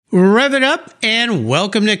Rev it up and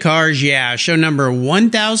welcome to Cars Yeah, show number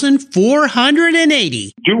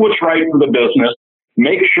 1480. Do what's right for the business.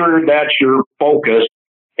 Make sure that's your focus,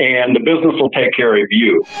 and the business will take care of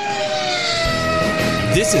you.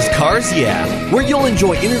 This is Cars Yeah, where you'll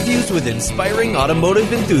enjoy interviews with inspiring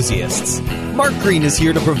automotive enthusiasts. Mark Green is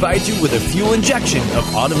here to provide you with a fuel injection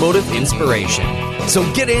of automotive inspiration. So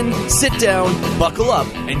get in, sit down, buckle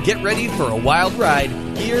up, and get ready for a wild ride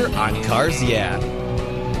here on Cars Yeah.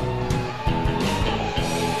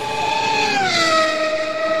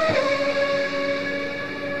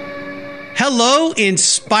 Hello,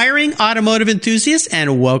 inspiring automotive enthusiasts,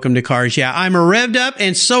 and welcome to Cars Yeah. I'm revved up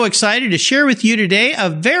and so excited to share with you today a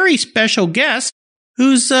very special guest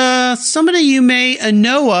who's somebody you may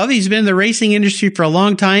know of. He's been in the racing industry for a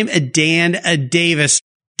long time, Dan Davis.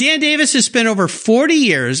 Dan Davis has spent over 40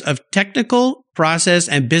 years of technical, process,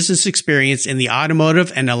 and business experience in the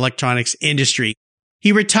automotive and electronics industry.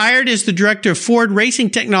 He retired as the director of Ford Racing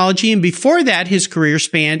Technology, and before that, his career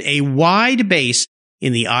spanned a wide base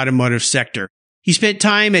in the automotive sector. He spent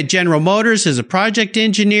time at General Motors as a project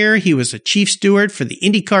engineer. He was a chief steward for the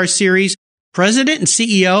IndyCar Series, president and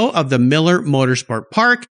CEO of the Miller Motorsport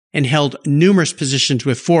Park, and held numerous positions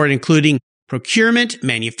with Ford, including procurement,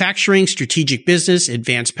 manufacturing, strategic business,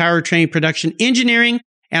 advanced powertrain production, engineering,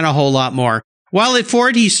 and a whole lot more. While at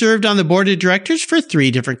Ford, he served on the board of directors for 3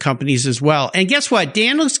 different companies as well. And guess what?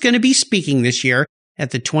 Dan is going to be speaking this year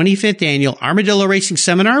at the 25th Annual Armadillo Racing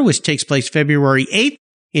Seminar, which takes place February 8th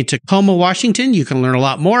in Tacoma, Washington. You can learn a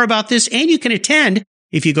lot more about this, and you can attend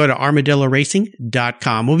if you go to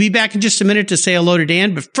armadilloracing.com. We'll be back in just a minute to say hello to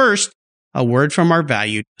Dan, but first, a word from our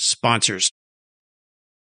valued sponsors.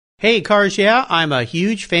 Hey, Cars Yeah, I'm a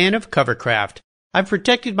huge fan of Covercraft. I've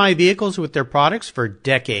protected my vehicles with their products for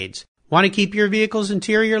decades. Want to keep your vehicle's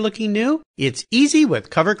interior looking new? It's easy with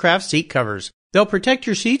Covercraft seat covers. They'll protect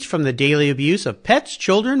your seats from the daily abuse of pets,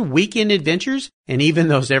 children, weekend adventures, and even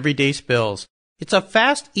those everyday spills. It's a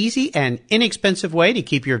fast, easy, and inexpensive way to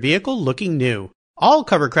keep your vehicle looking new. All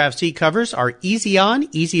Covercraft seat covers are easy on,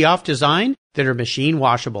 easy off design that are machine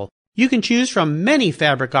washable. You can choose from many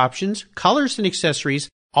fabric options, colors, and accessories,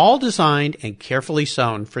 all designed and carefully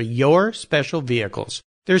sewn for your special vehicles.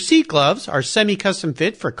 Their seat gloves are semi-custom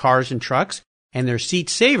fit for cars and trucks, and their seat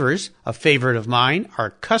savers, a favorite of mine,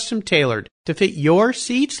 are custom tailored to fit your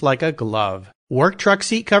seats like a glove. Work truck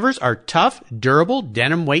seat covers are tough, durable,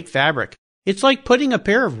 denim weight fabric. It's like putting a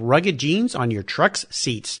pair of rugged jeans on your truck's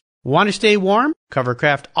seats. Want to stay warm?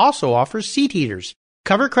 Covercraft also offers seat heaters.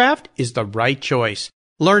 Covercraft is the right choice.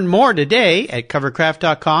 Learn more today at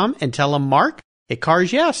covercraft.com and tell them Mark at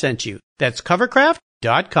Cars Yeah sent you. That's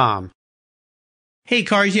covercraft.com. Hey,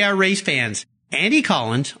 Cars Yeah race fans. Andy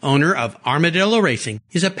Collins, owner of Armadillo Racing,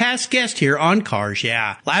 is a past guest here on Cars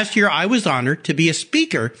Yeah. Last year, I was honored to be a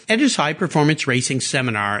speaker at his high-performance racing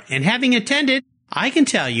seminar, and having attended, I can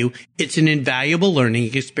tell you it's an invaluable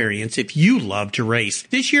learning experience if you love to race.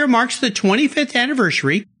 This year marks the 25th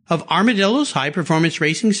anniversary of Armadillo's high-performance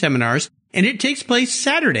racing seminars, and it takes place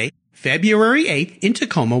Saturday, February 8th in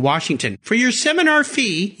Tacoma, Washington. For your seminar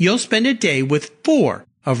fee, you'll spend a day with 4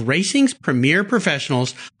 of racing's premier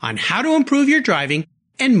professionals on how to improve your driving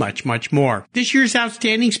and much, much more. This year's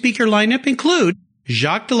outstanding speaker lineup include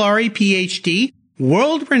Jacques Delary, PhD,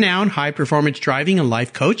 world-renowned high-performance driving and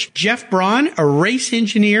life coach, Jeff Braun, a race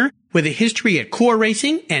engineer with a history at Core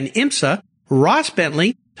Racing and IMSA, Ross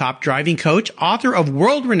Bentley, top driving coach, author of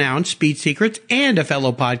world-renowned Speed Secrets and a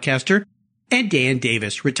fellow podcaster, and Dan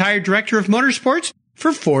Davis, retired director of motorsports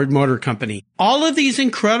for Ford Motor Company. All of these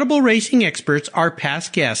incredible racing experts are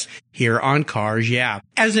past guests here on Cars Yeah.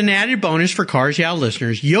 As an added bonus for Cars Yeah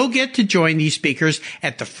listeners, you'll get to join these speakers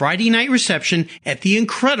at the Friday night reception at the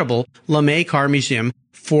incredible LeMay Car Museum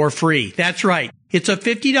for free. That's right. It's a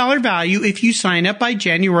 $50 value if you sign up by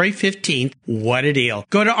January 15th. What a deal.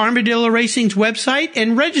 Go to Armadillo Racing's website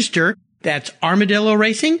and register. That's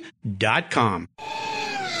armadilloracing.com.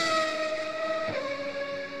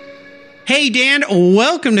 Hey, Dan,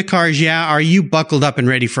 welcome to Cars Yeah. Are you buckled up and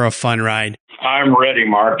ready for a fun ride? I'm ready,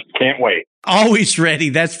 Mark. Can't wait. Always ready,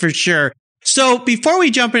 that's for sure. So before we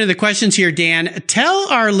jump into the questions here, Dan, tell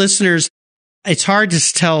our listeners, it's hard to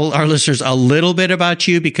tell our listeners a little bit about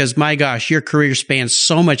you because, my gosh, your career spans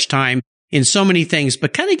so much time in so many things,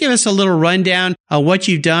 but kind of give us a little rundown of what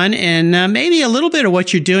you've done and maybe a little bit of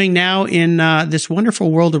what you're doing now in this wonderful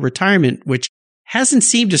world of retirement, which hasn't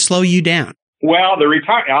seemed to slow you down. Well,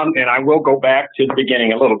 and I will go back to the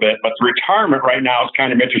beginning a little bit, but the retirement right now is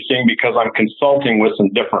kind of interesting because I'm consulting with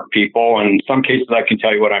some different people. And in some cases, I can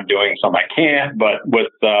tell you what I'm doing, some I can't. But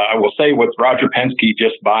I will say with Roger Penske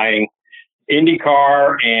just buying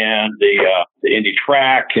IndyCar and the Indy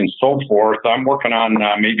track and so forth. I'm working on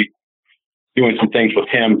maybe doing some things with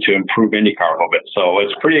him to improve IndyCar a little bit. So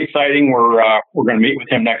it's pretty exciting. We're going to meet with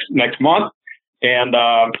him next month. And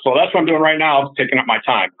so that's what I'm doing right now. It's taking up my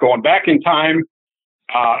time. Going back in time,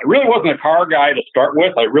 I really wasn't a car guy to start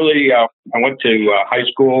with. I went to high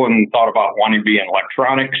school and thought about wanting to be in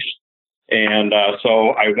electronics. And so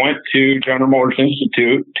I went to General Motors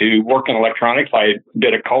Institute to work in electronics. I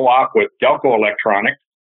did a co-op with Delco Electronics.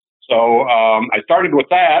 So I started with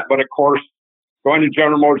that. But of course, going to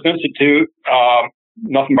General Motors Institute,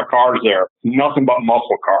 nothing but cars there, nothing but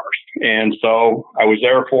muscle cars. And so I was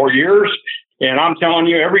there 4 years. And I'm telling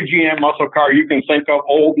you, every GM muscle car you can think of,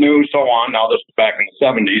 old, new, so on. Now, this was back in the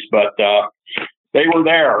 70s, but they were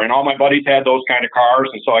there. And all my buddies had those kind of cars.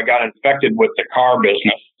 And so I got infected with the car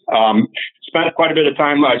business. Spent quite a bit of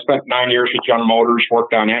time. I spent 9 years with General Motors,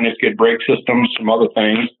 worked on anti-skid brake systems, some other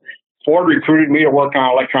things. Ford recruited me to work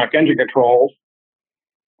on electronic engine controls.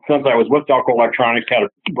 Since I was with Delco Electronics, had a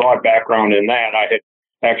broad background in that, I had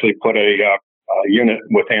actually put a unit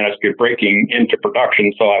with anti-skid braking into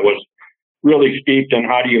production. So I was really steeped in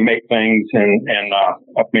how do you make things in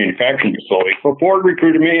a manufacturing facility. So Ford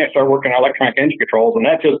recruited me. I started working on electronic engine controls, and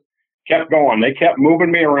that just kept going. They kept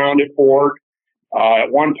moving me around at Ford. At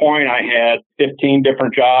one point, I had 15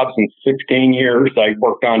 different jobs in 16 years. I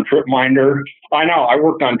worked on trip minders. I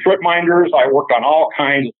worked on trip minders. I worked on all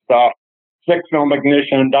kinds of stuff. Six film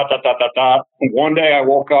ignition, ... And one day I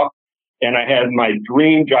woke up and I had my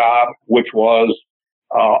dream job, which was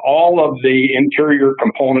all of the interior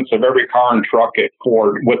components of every car and truck at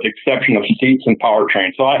Ford, with the exception of seats and powertrain.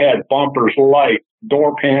 So I had bumpers, lights,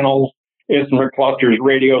 door panels, instrument clusters,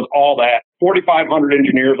 radios, all that. 4,500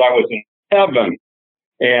 engineers. I was in heaven.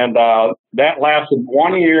 And that lasted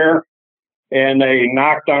 1 year. And they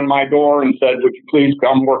knocked on my door and said, would you please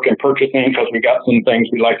come work in purchasing, because we got some things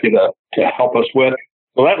we'd like you to help us with.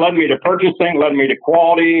 So that led me to purchasing, led me to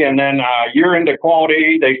quality. And then a year into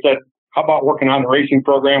quality, they said, how about working on the racing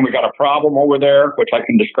program? We got a problem over there, which I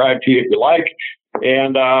can describe to you if you like.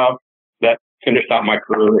 And that finished out my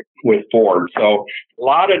career with Ford. So a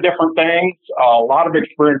lot of different things, a lot of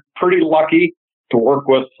experience, pretty lucky to work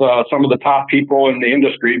with some of the top people in the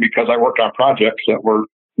industry, because I worked on projects that were,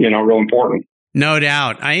 real important. No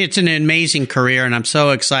doubt. It's an amazing career, and I'm so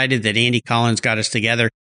excited that Andy Collins got us together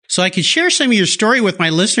so I could share some of your story with my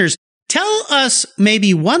listeners. Tell us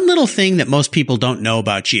maybe one little thing that most people don't know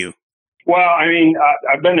about you. Well, I mean,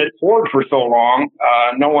 I've been at Ford for so long.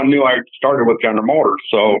 No one knew I started with General Motors.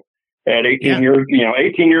 So at 18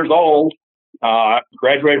 years old,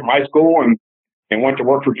 graduated from high school and went to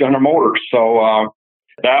work for General Motors. So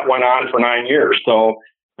that went on for 9 years. So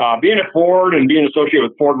being at Ford and being associated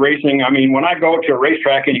with Ford Racing, I mean, when I go to a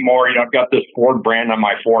racetrack anymore, I've got this Ford brand on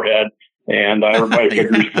my forehead, and everybody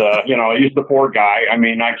figures, he's the Ford guy. I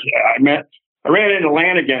mean, I ran into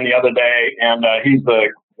Lanigan the other day, and he's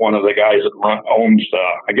one of the guys that owns,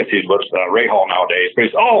 I guess he's with Ray Hall nowadays. But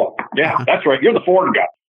he's, oh, yeah, that's right. You're the Ford guy.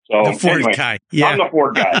 So the Ford guy. Yeah. I'm the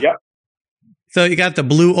Ford guy. Yep. So you got the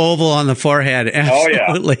blue oval on the forehead.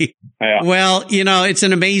 Absolutely. Oh, yeah. Well, it's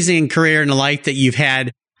an amazing career and life that you've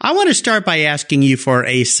had. I want to start by asking you for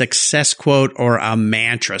a success quote or a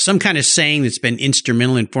mantra, some kind of saying that's been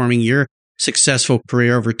instrumental in forming your successful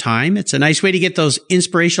career over time. It's a nice way to get those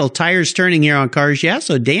inspirational tires turning here on Cars Yeah.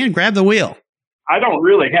 So Dan, grab the wheel. I don't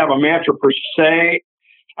really have a mantra per se.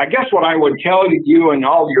 I guess what I would tell you and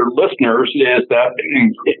all your listeners is that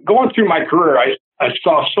going through my career, I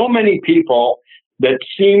saw so many people that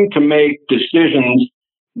seemed to make decisions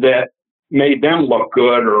that made them look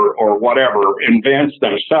good or whatever, advance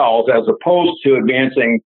themselves as opposed to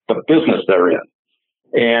advancing the business they're in.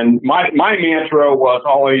 And my mantra was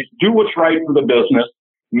always do what's right for the business,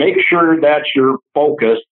 make sure that's your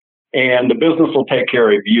focus, and the business will take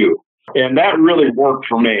care of you. And that really worked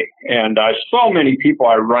for me. And so many people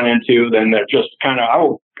I run into then that just kind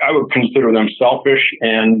of, I would consider them selfish.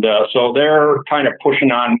 And so they're kind of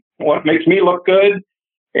pushing on what makes me look good,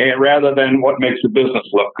 and rather than what makes the business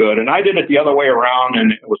look good. And I did it the other way around,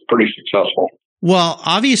 and it was pretty successful. Well,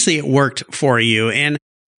 obviously it worked for you. And,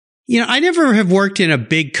 I never have worked in a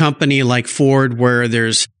big company like Ford where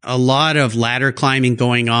there's a lot of ladder climbing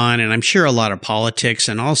going on, and I'm sure a lot of politics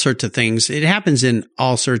and all sorts of things. It happens in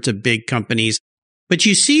all sorts of big companies. But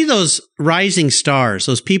you see those rising stars,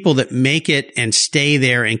 those people that make it and stay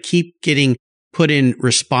there and keep getting put in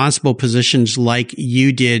responsible positions like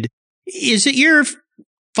you did. Is it your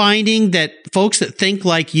finding that folks that think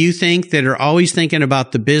like you think, that are always thinking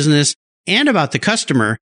about the business and about the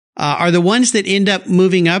customer, are the ones that end up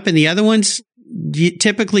moving up, and the other ones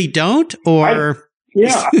typically don't? Or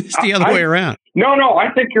Yeah. It's the other way around. No,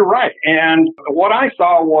 I think you're right. And what I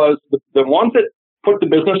saw was the ones that put the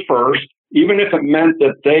business first, even if it meant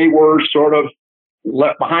that they were sort of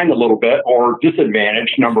left behind a little bit or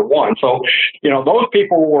disadvantaged, number one. So, those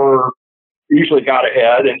people were usually got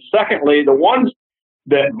ahead. And secondly, the ones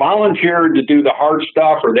that volunteered to do the hard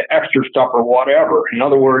stuff or the extra stuff or whatever. In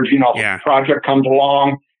other words, if a project comes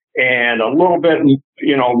along and a little bit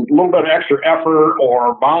of extra effort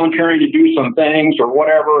or volunteering to do some things or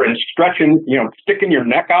whatever and stretching, sticking your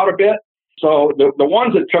neck out a bit. So the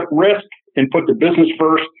ones that took risk and put the business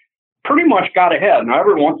first pretty much got ahead. Now,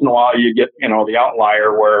 every once in a while you get, the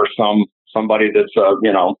outlier where somebody that's,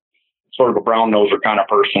 sort of a brown noser kind of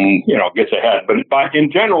person, gets ahead. But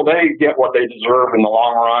in general, they get what they deserve in the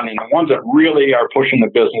long run. And the ones that really are pushing the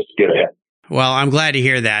business get ahead. Well, I'm glad to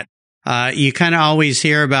hear that. You kind of always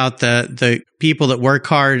hear about the people that work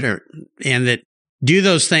hard and that do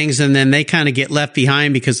those things, and then they kind of get left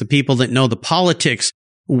behind because the people that know the politics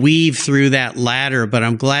weave through that ladder. But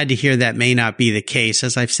I'm glad to hear that may not be the case.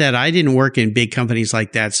 As I've said, I didn't work in big companies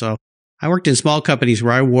like that. So I worked in small companies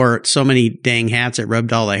where I wore so many dang hats it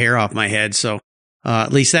rubbed all the hair off my head. So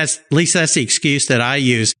at least that's the excuse that I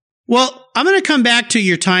use. Well, I'm going to come back to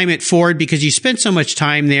your time at Ford because you spent so much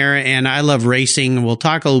time there, and I love racing, and we'll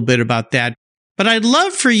talk a little bit about that. But I'd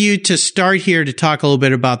love for you to start here to talk a little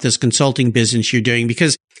bit about this consulting business you're doing,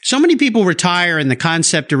 because so many people retire, and the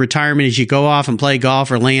concept of retirement is you go off and play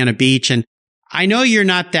golf or lay on a beach. And I know you're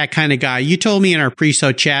not that kind of guy. You told me in our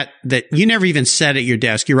pre-show chat that you never even sat at your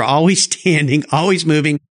desk. You were always standing, always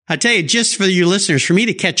moving. I tell you, just for you listeners, for me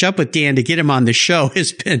to catch up with Dan to get him on the show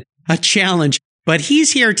has been a challenge. But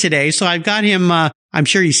he's here today, so I've got him. I'm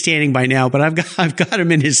sure he's standing by now, but I've got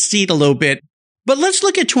him in his seat a little bit. But let's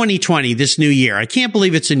look at 2020, this new year. I can't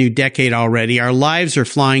believe it's a new decade already. Our lives are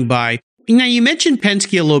flying by. Now, you mentioned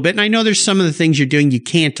Penske a little bit, and I know there's some of the things you're doing you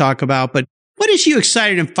can't talk about, but what is you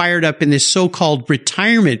excited and fired up in this so-called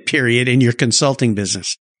retirement period in your consulting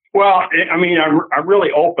business? Well, I mean, I'm really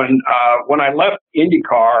open. When I left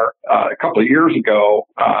IndyCar a couple of years ago,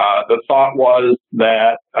 the thought was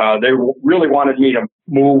that they really wanted me to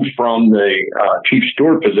move from the chief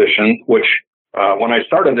steward position, which when I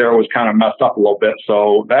started there was kind of messed up a little bit.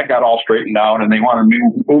 So that got all straightened out, and they wanted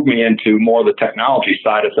to move me into more of the technology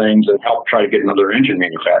side of things and help try to get another engine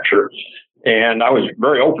manufacturer. And I was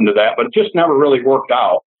very open to that, but it just never really worked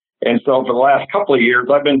out. And so for the last couple of years,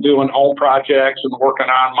 I've been doing home projects and working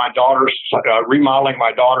on my daughter's, remodeling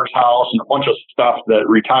my daughter's house and a bunch of stuff that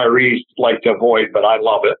retirees like to avoid, but I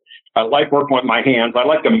love it. I like working with my hands. I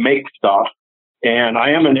like to make stuff. And I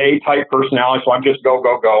am an A-type personality, so I'm just go,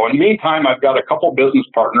 go, go. In the meantime, I've got a couple business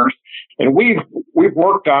partners, and we've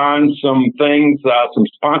worked on some things, some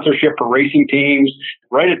sponsorship for racing teams.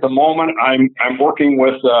 Right at the moment, I'm working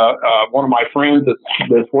with one of my friends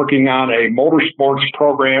that's working on a motorsports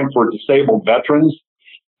program for disabled veterans,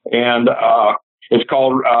 and it's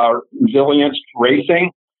called Resilience Racing.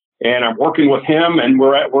 And I'm working with him, and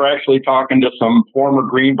we're actually talking to some former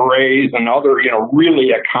Green Berets and other, really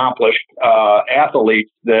accomplished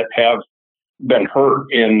athletes that have been hurt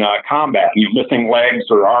in combat, missing legs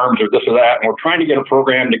or arms or this or that. And we're trying to get a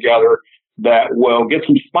program together that will get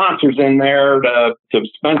some sponsors in there to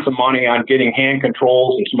spend some money on getting hand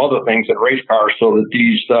controls and some other things in race cars so that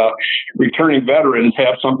these returning veterans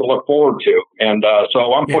have something to look forward to. And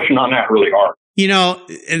so I'm pushing on that really hard.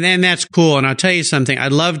 And then that's cool. And I'll tell you something.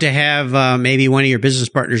 I'd love to have maybe one of your business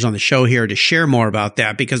partners on the show here to share more about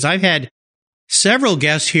that, because I've had several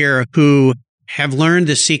guests here who have learned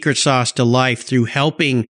the secret sauce to life through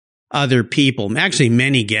helping other people, actually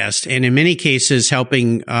many guests, and in many cases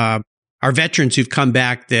helping our veterans who've come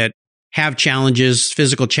back that have challenges,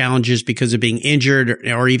 physical challenges because of being injured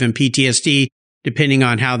or even PTSD, depending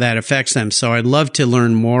on how that affects them. So I'd love to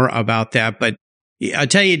learn more about that. But I'll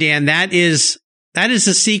tell you, Dan, that is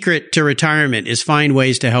the secret to retirement, is find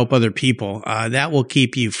ways to help other people. That will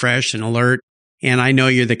keep you fresh and alert. And I know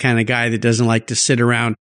you're the kind of guy that doesn't like to sit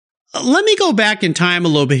around. Let me go back in time a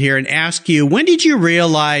little bit here and ask you, when did you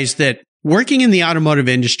realize that working in the automotive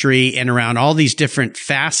industry and around all these different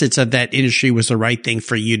facets of that industry was the right thing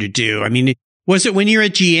for you to do? I mean, was it when you were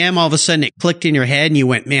at GM, all of a sudden it clicked in your head and you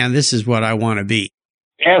went, man, this is what I want to be?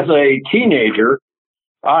 As a teenager,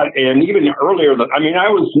 and even earlier,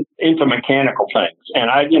 I was into mechanical things,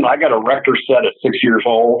 and I got a Rector set at 6 years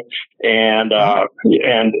old, and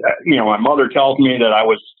my mother tells me that I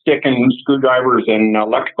was sticking screwdrivers in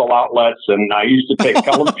electrical outlets, and I used to take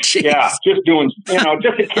just doing,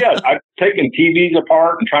 just a kid. I've taken TVs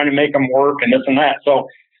apart and trying to make them work and this and that. So,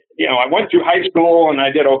 I went through high school and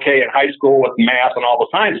I did okay in high school with math and all the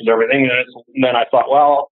sciences and everything. And then I thought,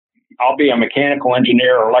 well, I'll be a mechanical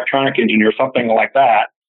engineer or electronic engineer, something like that.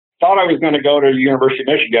 Thought I was going to go to the University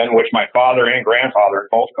of Michigan, which my father and grandfather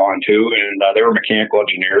had both gone to, and they were mechanical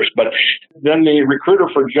engineers. But then the recruiter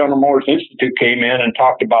for General Motors Institute came in and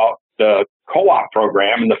talked about the co-op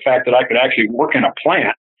program and the fact that I could actually work in a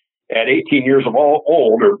plant at 18 years old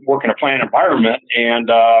or work in a plant environment and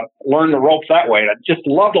learn the ropes that way. And I just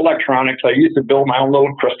loved electronics. I used to build my own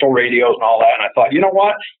little crystal radios and all that. And I thought, you know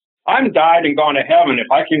what? I'm died and gone to heaven if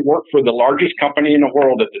I can work for the largest company in the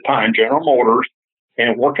world at the time, General Motors,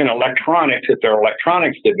 and work in electronics at their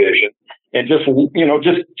electronics division, and just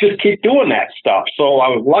keep doing that stuff. So I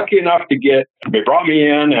was lucky enough they brought me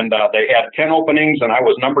in, and they had 10 openings, and I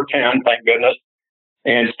was number 10, thank goodness,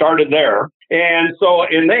 and started there. And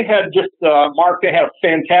they had Mark, they had a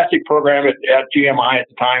fantastic program at GMI at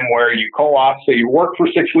the time where you co-op, so you worked for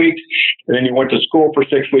 6 weeks, and then you went to school for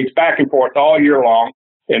 6 weeks, back and forth all year long.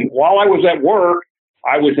 And while I was at work,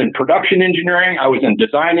 I was in production engineering, I was in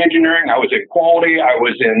design engineering, I was in quality, I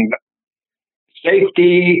was in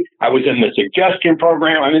safety, I was in the suggestion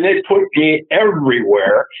program. I mean, they put me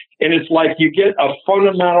everywhere. And it's like you get a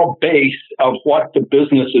fundamental base of what the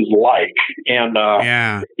business is like. And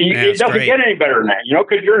it doesn't get any better than that,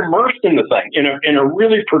 because you're immersed in the thing in a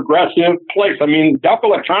really progressive place. I mean, Delco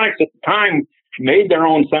Electronics at the time made their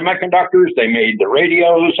own semiconductors. They made the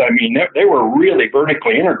radios. I mean, they were really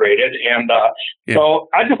vertically integrated. And so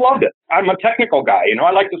I just loved it. I'm a technical guy.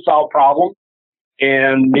 I like to solve problems.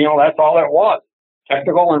 And, that's all it was.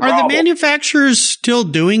 Technical and Are problem. the manufacturers still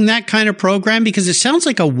doing that kind of program? Because it sounds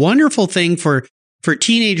like a wonderful thing for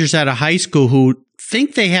teenagers out of high school who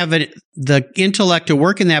think they have the intellect to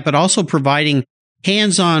work in that, but also providing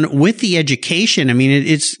hands-on with the education. I mean,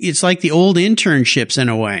 it's like the old internships in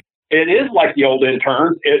a way. It is like the old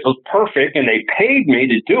interns. It was perfect, and they paid me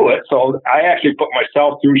to do it. So I actually put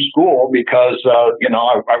myself through school because,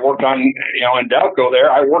 I worked on, in Delco there,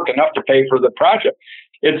 I worked enough to pay for the project.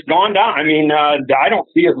 It's gone down. I mean, I don't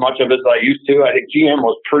see as much of it as I used to. I think GM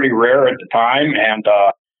was pretty rare at the time, and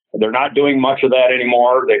they're not doing much of that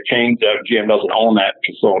anymore. They've changed. GM doesn't own that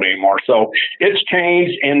facility anymore. So it's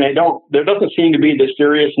changed, and there doesn't seem to be the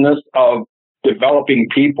seriousness of developing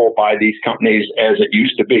people by these companies as it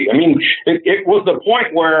used to be. I mean, it was the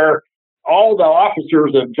point where all the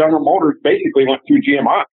officers of General Motors basically went through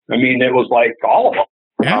GMI. I mean, it was like all of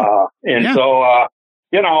them. So,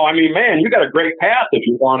 I mean, man, you got a great path if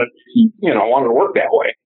you wanted to work that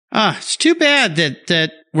way. It's too bad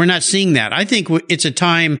that we're not seeing that. I think it's a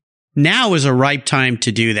time now is a ripe time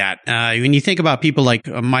to do that. When you think about people like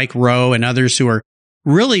Mike Rowe and others who are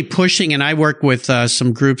really pushing, and I work with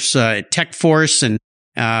some groups, Tech Force, and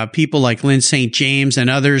people like Lynn St. James and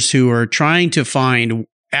others who are trying to find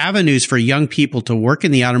avenues for young people to work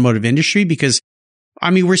in the automotive industry, because, I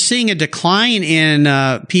mean, we're seeing a decline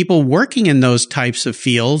in people working in those types of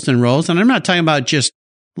fields and roles. And I'm not talking about just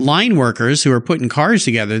line workers who are putting cars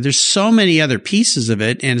together. There's so many other pieces of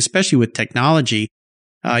it, and especially with technology.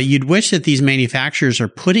 You'd wish that these manufacturers are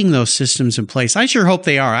putting those systems in place. I sure hope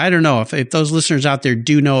they are. I don't know if those listeners out there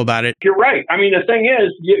do know about it. You're right. I mean, the thing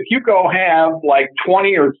is, if you go have like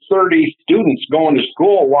 20 or 30 students going to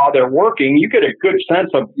school while they're working, you get a good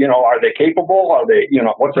sense of, are they capable? Are they,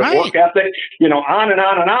 what's their work ethic? On and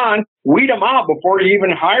on and on. Weed them out before you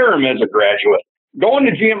even hire them as a graduate. Going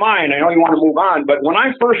to GMI, and I know you want to move on, but when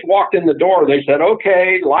I first walked in the door, they said,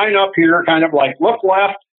 okay, line up here, kind of like look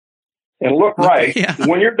left and look right. Yeah.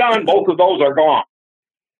 When you're done, both of those are gone.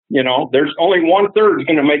 There's only 1/3 is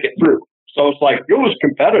going to make it through. So it's like, it was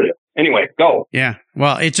competitive. Anyway, go. Yeah.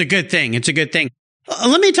 Well, it's a good thing. It's a good thing.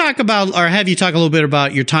 Let me talk about, or have you talk a little bit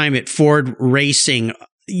about your time at Ford Racing.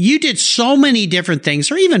 You did so many different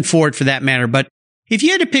things, or even Ford for that matter, but if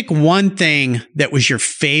you had to pick one thing that was your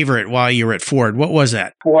favorite while you were at Ford, what was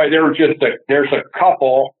that? Boy, there's a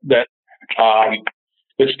couple that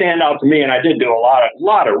stand out to me, and I did do a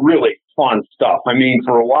lot of really fun stuff. I mean,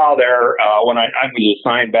 for a while there, when I was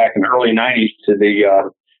assigned back in the early 90s to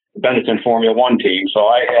the Benetton Formula One team, so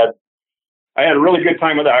I had a really good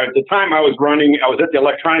time with that. At the time I was at the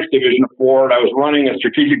electronics division of Ford. I was running a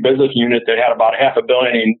strategic business unit that had about $500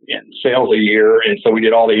 million in sales a year, and so we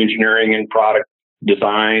did all the engineering and product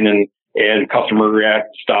design and customer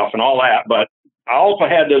react stuff and all that. But I also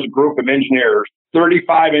had this group of engineers,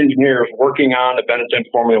 35 engineers working on the Benetton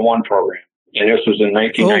Formula One program. And this was in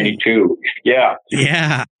 1992. Oh. Yeah.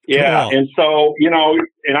 Yeah. Yeah. Cool. And so,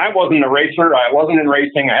 and I wasn't a racer. I wasn't in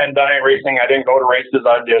racing. I hadn't done any racing. I didn't go to races.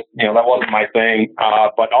 I just, that wasn't my thing.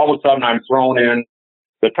 But all of a sudden I'm thrown in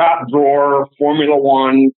the top drawer Formula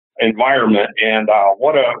One environment, and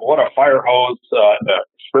what a fire hose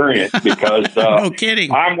experience, because no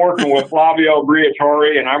kidding. I'm working with Flavio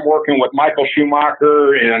Briatore, and I'm working with Michael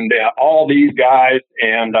Schumacher, and all these guys,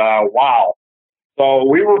 and wow. So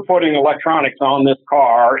we were putting electronics on this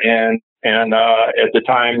car, and at the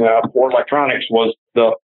time, Ford Electronics was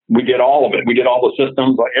we did all of it. We did all the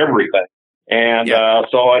systems, everything. And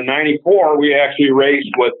so in '94, we actually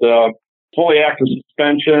raced with fully active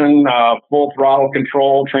suspension, full throttle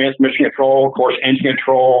control, transmission control, of course, engine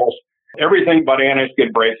controls. Everything but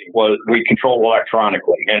anti-skid braking we controlled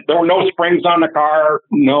electronically. And there were no springs on the car,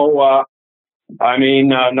 no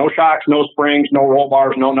shocks, no springs, no roll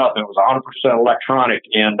bars, no nothing. It was 100% electronic.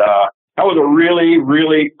 And that was a really,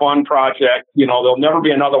 really fun project. There'll never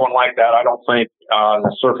be another one like that, I don't think, on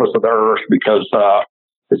the surface of the earth, because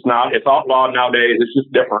it's outlawed nowadays. It's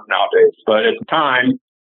just different nowadays. But at the time,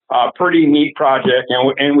 pretty neat project,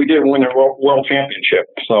 and we did win the world championship.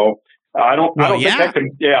 So I don't think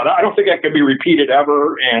that could be repeated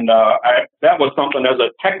ever. And that was something, as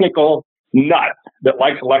a technical nut that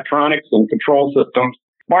likes electronics and control systems,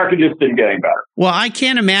 market just didn't get any better. Well, I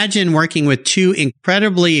can't imagine working with two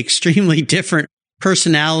incredibly, extremely different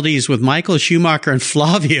personalities with Michael Schumacher and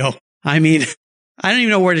Flavio. I mean, I don't even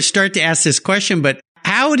know where to start to ask this question, but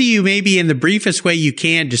how do you, maybe in the briefest way you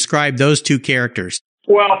can, describe those two characters?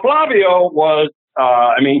 Well, Flavio was,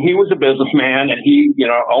 he was a businessman, and he,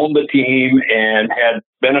 owned the team and had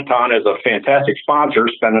Benetton as a fantastic sponsor,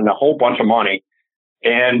 spending a whole bunch of money.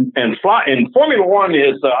 And Formula One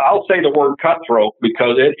is, I'll say the word cutthroat,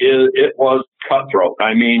 because it was cutthroat.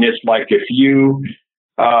 I mean, it's like if you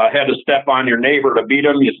had to step on your neighbor to beat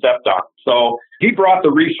him, you stepped on. So he brought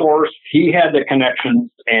the resource, he had the connections,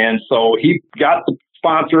 and so he got the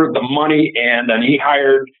sponsor, the money, and then he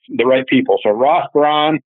hired the right people. So Ross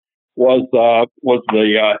Braun was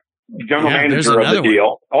the general manager of the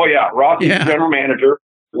deal. Oh yeah, Ross is the general manager.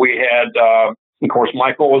 We had, of course,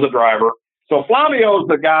 Michael was a driver. So Flavio is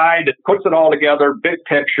the guy that puts it all together, big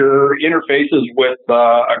picture, interfaces with,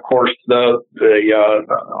 of course, the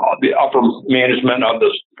upper management of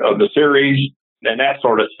the series and that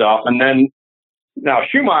sort of stuff. And then now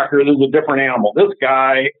Schumacher is a different animal. This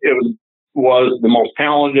guy was the most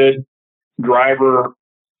talented driver,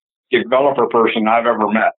 developer person I've ever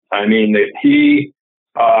met. I mean, he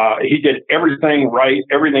did everything right,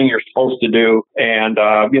 everything you're supposed to do. And,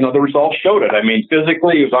 the results showed it. I mean,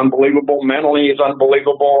 physically, he was unbelievable. Mentally, he's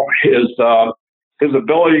unbelievable. His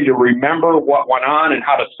ability to remember what went on and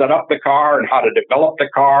how to set up the car and how to develop the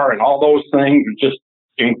car and all those things are just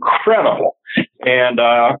incredible. And,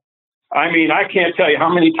 I can't tell you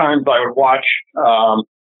how many times I would watch,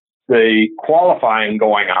 the qualifying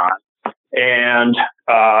going on. And,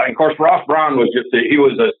 of course, Ross Braun he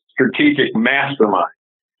was a strategic mastermind.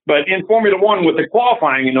 But in Formula One, with the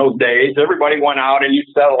qualifying in those days, everybody went out and you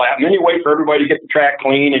settle out, and then you wait for everybody to get the track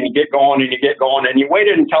clean, and you get going, and you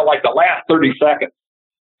waited until like the last 30 seconds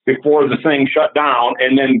before the thing shut down,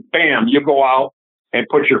 and then bam, you go out and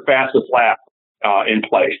put your fastest lap in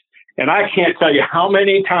place. And I can't tell you how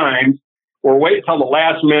many times we're waiting till the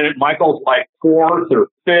last minute. Michael's like 4th or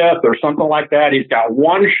 5th or something like that. He's got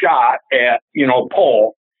one shot at,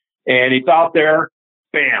 pole, and he's out there,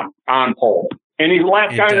 bam, on pole. And he's the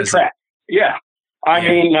last guy on the track. Yeah.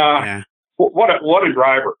 What a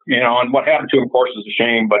driver, and what happened to him, of course, is a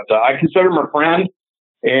shame, but I consider him a friend,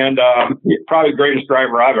 and probably the greatest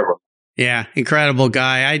driver I've ever. Yeah. Incredible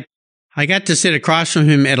guy. I got to sit across from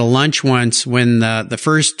him at a lunch once when the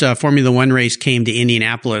first Formula One race came to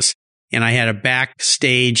Indianapolis, and I had a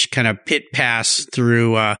backstage kind of pit pass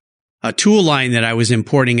through a tool line that I was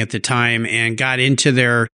importing at the time, and got into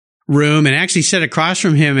their room and actually sat across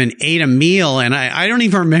from him and ate a meal. And I don't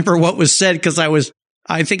even remember what was said, because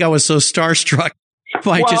I think I was so starstruck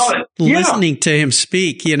by just listening to him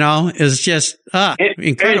speak, is just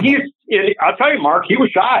incredible. And I'll tell you, Mark, he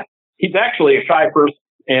was shy. He's actually a shy person.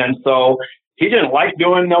 And so he didn't like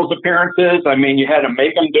doing those appearances. I mean, you had to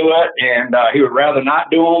make him do it, and he would rather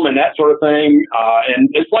not do them and that sort of thing. And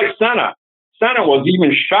it's like Senna. Senna was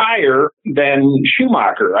even shyer than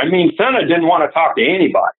Schumacher. I mean, Senna didn't want to talk to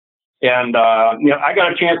anybody. And, I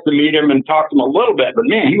got a chance to meet him and talk to him a little bit, but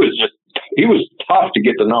man, he was tough to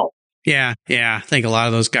get to know. Yeah. I think a lot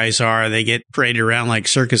of those guys they get paraded around like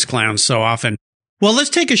circus clowns so often. Well, let's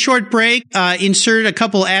take a short break, insert a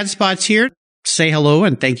couple ad spots here, say hello,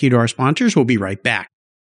 and thank you to our sponsors. We'll be right back.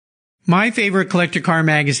 My favorite collector car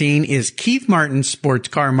magazine is Keith Martin's Sports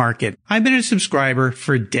Car Market. I've been a subscriber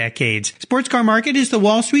for decades. Sports Car Market is the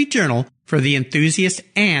Wall Street Journal for the enthusiast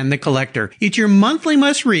and the collector. It's your monthly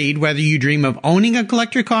must-read whether you dream of owning a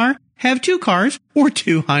collector car, have 2 cars or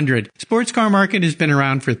 200. Sports Car Market has been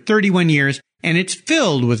around for 31 years, and it's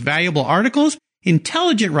filled with valuable articles,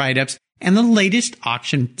 intelligent write-ups, and the latest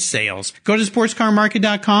auction sales. Go to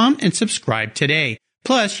sportscarmarket.com and subscribe today.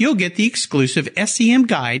 Plus, you'll get the exclusive SCM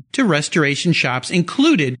guide to restoration shops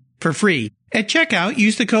included for free. At checkout,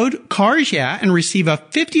 use the code CARSYEAH and receive a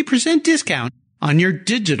 50% discount on your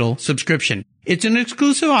digital subscription. It's an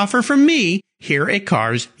exclusive offer from me here at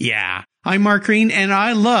Cars Yeah. I'm Mark Green, and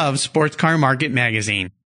I love Sports Car Market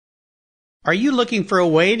Magazine. Are you looking for a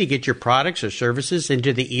way to get your products or services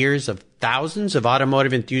into the ears of thousands of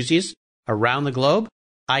automotive enthusiasts around the globe?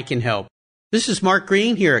 I can help. This is Mark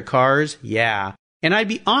Green here at Cars Yeah, and I'd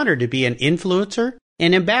be honored to be an influencer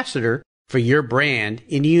and ambassador for your brand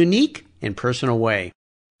in a unique and personal way.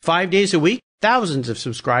 5 days a week, thousands of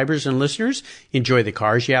subscribers and listeners enjoy the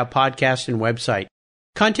Cars Yeah podcast and website.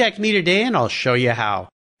 Contact me today and I'll show you how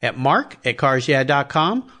at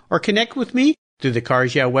mark@carsyeah.com or connect with me through the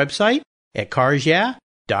Cars Yeah website at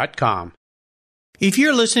carsyeah.com. If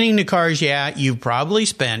you're listening to Cars Yeah, you've probably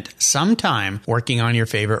spent some time working on your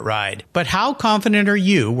favorite ride. But how confident are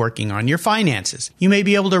you working on your finances? You may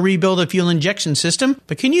be able to rebuild a fuel injection system,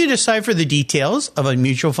 but can you decipher the details of a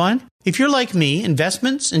mutual fund? If you're like me,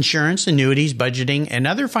 investments, insurance, annuities, budgeting, and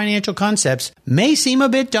other financial concepts may seem a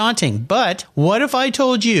bit daunting, but what if I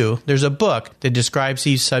told you there's a book that describes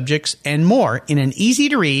these subjects and more in an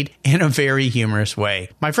easy-to-read and a very humorous way?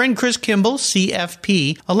 My friend Chris Kimball,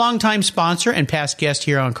 CFP, a longtime sponsor and past guest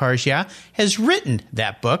here on Cars Yeah, has written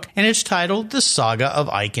that book, and it's titled The Saga of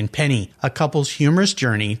Ike and Penny, a couple's humorous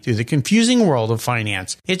journey through the confusing world of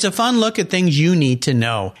finance. It's a fun look at things you need to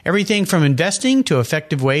know, everything from investing to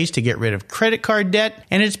effective ways to get rid of credit card debt,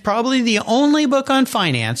 and it's probably the only book on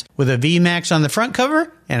finance with a VMAX on the front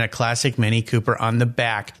cover and a classic Mini Cooper on the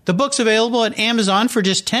back. The book's available at Amazon for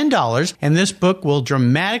just $10, and this book will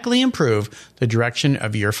dramatically improve the direction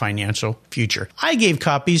of your financial future. I gave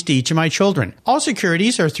copies to each of my children. All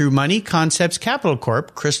securities are through Money Concepts Capital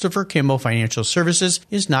Corp. Christopher Kimball Financial Services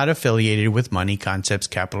is not affiliated with Money Concepts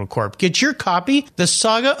Capital Corp. Get your copy, The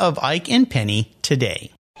Saga of Ike and Penny,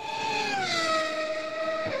 today.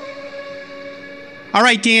 All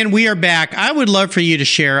right, Dan, we are back. I would love for you to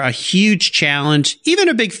share a huge challenge, even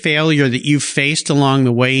a big failure that you've faced along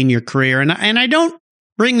the way in your career. And I don't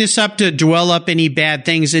bring this up to dwell up any bad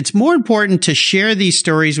things. It's more important to share these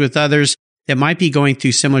stories with others that might be going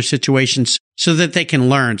through similar situations so that they can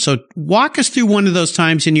learn. So walk us through one of those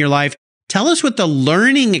times in your life. Tell us what the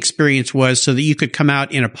learning experience was so that you could come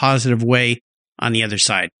out in a positive way on the other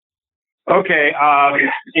side. Okay.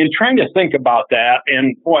 In trying to think about that,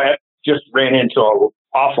 and boy, just ran into an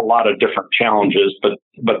awful lot of different challenges, but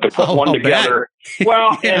to put one together,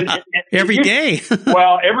 well, yeah, every day.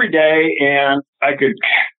 Well, every day, and I could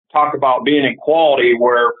talk about being in quality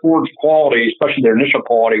where Ford's quality, especially their initial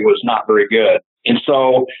quality, was not very good. And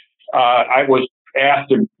so I was asked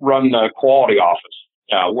to run the quality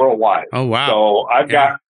office worldwide. Oh, wow. So I've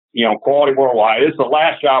got, quality worldwide. It's the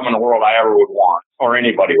last job in the world I ever would want, or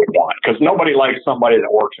anybody would want, because nobody likes somebody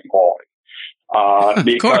that works in quality. Of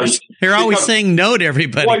course, they're always saying no to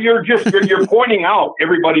everybody. Well, you're pointing out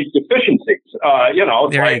everybody's deficiencies.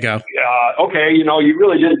 There you go. Okay, you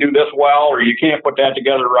really didn't do this well, or you can't put that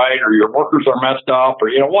together right, or your workers are messed up, or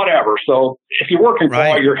whatever. So if you work in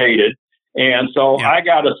quality, you're hated, and so I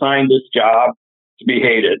got assigned this job to be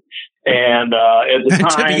hated. And at the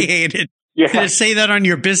time, to be hated. Yeah. Did it say that on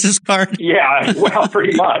your business card? Yeah, well,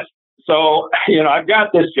 pretty much. So, I've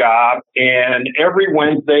got this job, and every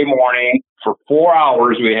Wednesday morning for 4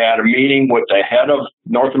 hours, we had a meeting with the head of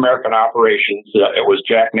North American operations. It was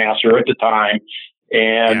Jack Nasser at the time.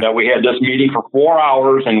 And we had this meeting for 4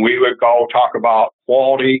 hours, and we would go talk about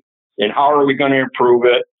quality and how are we going to improve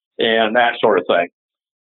it and that sort of thing.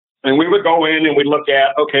 And we would go in and we'd look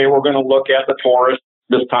at, okay, we're going to look at the Taurus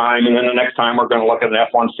this time, and then the next time we're going to look at an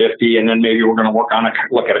F-150, and then maybe we're going to look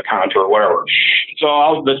at a Contour or whatever.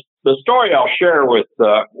 So the story I'll share with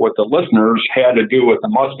the listeners had to do with the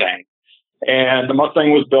Mustang. And the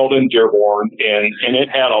Mustang was built in Dearborn, and it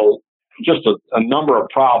had just a number of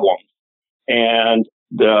problems. And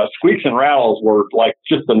the squeaks and rattles were like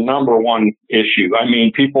just the number one issue. I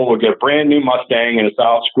mean, people would get a brand new Mustang and it's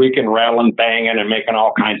out squeaking, rattling, banging, and making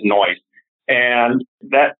all kinds of noise. And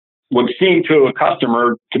that would seem to a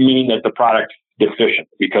customer to mean that the product's deficient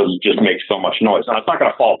because it just makes so much noise. Now, it's not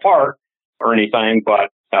going to fall apart or anything, but,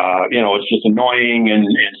 it's just annoying and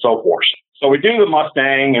so forth. So we do the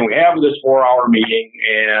Mustang and we have this 4-hour meeting.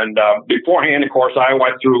 And beforehand, of course, I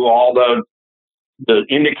went through all the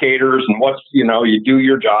indicators and what's, you do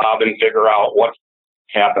your job and figure out what's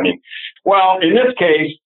happening. Well, in this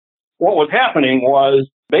case, what was happening was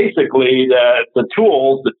basically the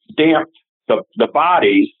tools that stamped the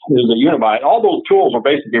bodies, is a unibody, all those tools were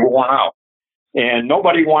basically worn out. And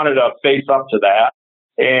nobody wanted to face up to that.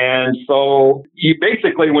 And so you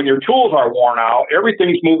basically, when your tools are worn out,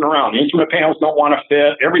 everything's moving around. The instrument panels don't want to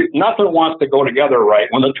fit. Nothing wants to go together right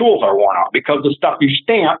when the tools are worn out, because the stuff you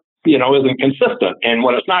stamp, isn't consistent. And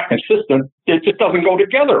when it's not consistent, it just doesn't go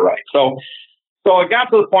together right. So it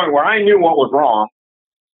got to the point where I knew what was wrong.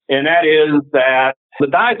 And that is that the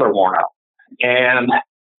dies are worn out. And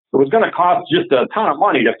it was going to cost just a ton of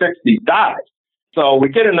money to fix these dies. So we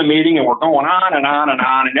get in the meeting and we're going on and on and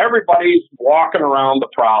on, and everybody's walking around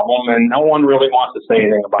the problem and no one really wants to say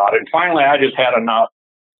anything about it. And finally, I just had enough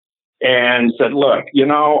and said, look,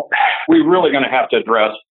 we're really going to have to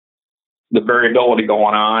address the variability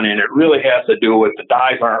going on, and it really has to do with the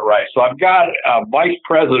dies aren't right. So I've got a vice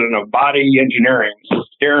president of body engineering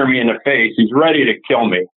staring me in the face. He's ready to kill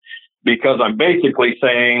me because I'm basically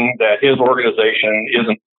saying that his organization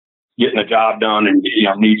isn't getting the job done and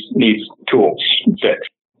needs tools fixed.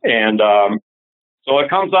 And so it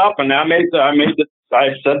comes up, and I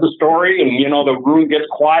said the story, and the room gets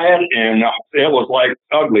quiet, and it was like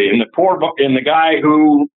ugly. And the guy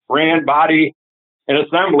who ran body and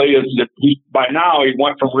assembly by now he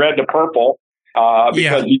went from red to purple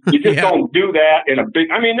because you just don't do that in a big.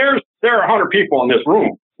 I mean, there are 100 people in this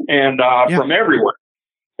room and from everywhere,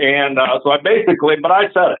 and so I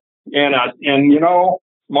said it, and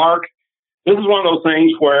Mark, this is one of those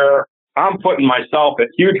things where I'm putting myself at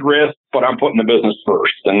huge risk, but I'm putting the business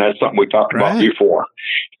first. And that's something we talked about before.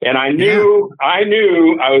 And I knew I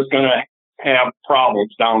was going to have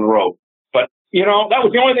problems down the road. But, that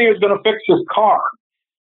was the only thing that was going to fix this car.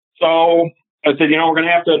 So I said, we're going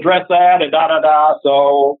to have to address that and da-da-da.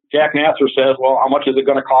 So Jack Nasser says, well, how much is it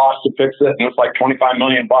going to cost to fix it? And it's like $25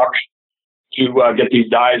 million to get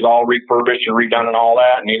these dies all refurbished and redone and all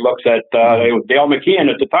that. And he looks at Dale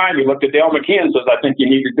McKeon at the time. He looked at Dale McKeon and says, I think you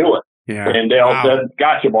need to do it. Yeah. And Dale said,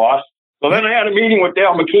 gotcha, boss. So then I had a meeting with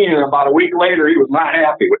Dale McKeon, and about a week later, he was not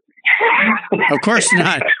happy with me. Of course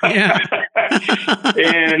not. Yeah.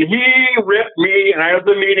 And he ripped me, and I was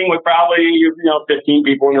in a meeting with probably 15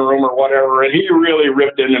 people in the room or whatever, and he really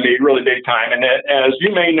ripped into me really big time. And as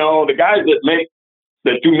you may know, the guys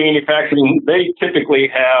that do manufacturing, they typically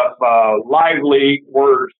have lively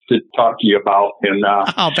words to talk to you about. And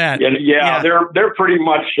I'll bet. And they're pretty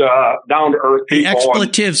much down to earth people. The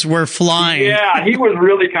expletives were flying. Yeah, he was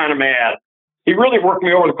really kind of mad. He really worked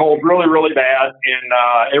me over the coals really, really bad.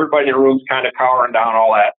 And everybody in the room's kind of cowering down,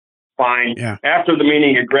 all that. Fine. Yeah. After the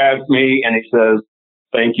meeting, he grabs me and he says,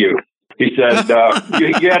 "Thank you." He said,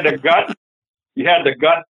 you had the gut. You had the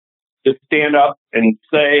gut to stand up and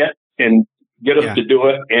say it and get us to do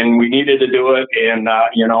it, and we needed to do it. And,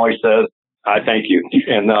 he says, I thank you.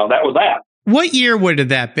 And that was that. What year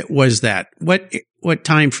was that? What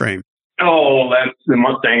time frame? Oh, that's the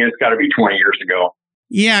Mustang. It's got to be 20 years ago.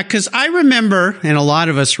 Yeah, because I remember, and a lot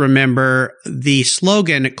of us remember, the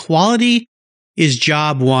slogan, quality is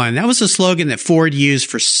job one. That was a slogan that Ford used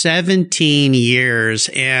for 17 years.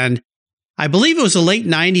 And I believe it was the late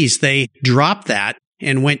 90s they dropped that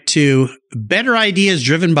and went to better ideas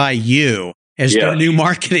driven by you as their new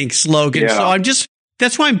marketing slogan. Yeah. So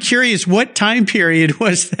that's why I'm curious, what time period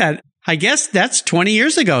was that? I guess that's 20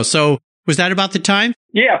 years ago. So was that about the time?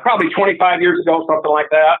 Yeah, probably 25 years ago, something like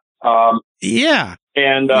that.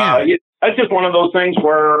 And that's just one of those things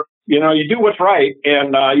where, you do what's right.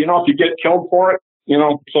 And, if you get killed for it,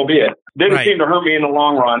 so be it. Didn't seem to hurt me in the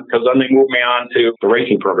long run, because then they moved me on to the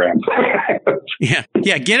racing program.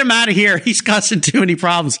 Yeah, get him out of here. He's causing too many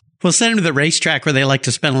problems. We'll send him to the racetrack where they like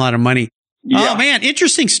to spend a lot of money. Yeah. Oh, man,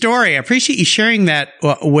 interesting story. I appreciate you sharing that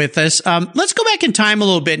with us. Let's go back in time a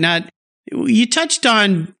little bit. Now, you touched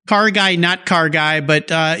on car guy, not car guy, but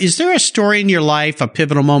is there a story in your life, a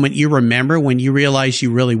pivotal moment you remember when you realized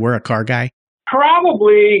you really were a car guy?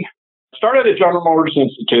 Probably started at General Motors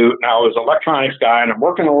Institute, and I was an electronics guy, and I'm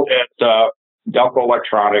working at Delco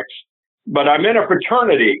Electronics. But I'm in a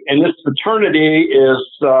fraternity, and this fraternity is,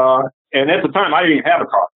 and at the time, I didn't even have a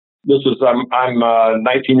car. This is, I'm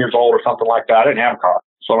 19 years old or something like that. I didn't have a car.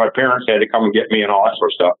 So my parents had to come and get me and all that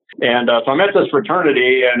sort of stuff. And so I'm at this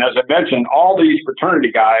fraternity, and as I mentioned, all these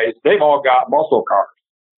fraternity guys, they've all got muscle cars.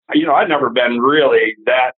 I'd never been really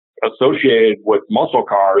that associated with muscle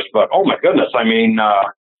cars, but oh my goodness. I mean,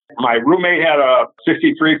 my roommate had a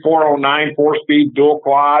 63 409 4-speed dual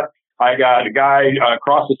quad. I got a guy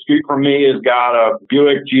across the street from me has got a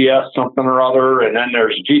Buick GS something or other, and then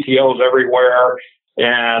there's GTOs everywhere.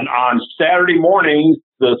 And on Saturday mornings,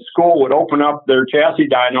 the school would open up their chassis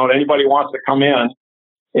dyno. Anybody wants to come in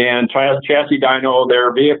and chassis dyno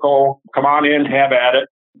their vehicle, come on in, have at it.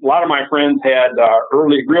 a lot of my friends had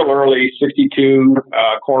real early 62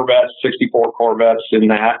 Corvettes, 64 Corvettes in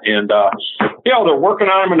that. And, they're working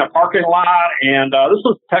on them in the parking lot. And this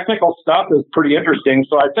was technical stuff. It was pretty interesting.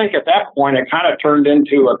 So I think at that point, it kind of turned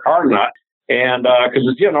into a car nut. And because,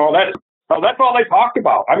 that's all they talked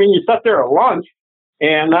about. I mean, you sat there at lunch,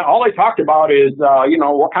 and all they talked about is,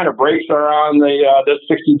 what kind of brakes are on the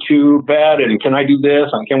 62 bed, and can I do this,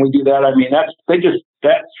 and can we do that? I mean, that's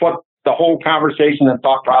what the whole conversation and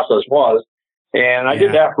thought process was. And I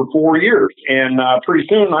did that for 4 years, and pretty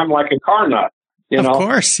soon I'm like a car nut. Of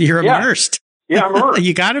course, you're immersed. Yeah, I'm immersed.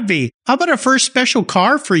 You got to be. How about a first special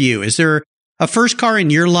car for you? Is there a first car in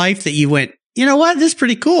your life that you went, you know what, this is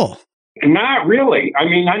pretty cool? Not really. I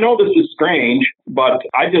mean, I know this is strange, but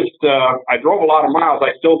I drove a lot of miles.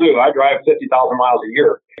 I still do. I drive 50,000 miles a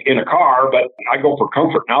year in a car, but I go for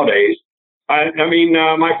comfort nowadays.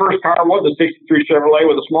 My first car was a 63 Chevrolet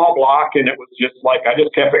with a small block, and it was just like, I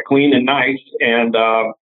just kept it clean and nice. And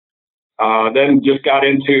then just got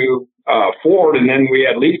into Ford, and then we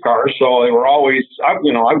had lease cars. So they were always, I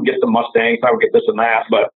would get the Mustangs, I would get this and that,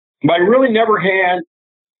 but I really never had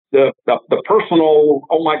the personal,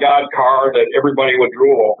 oh my God, car that everybody would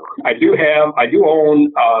drool over. I do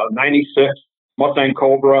own a 96 Mustang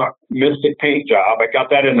Cobra Mystic paint job. I got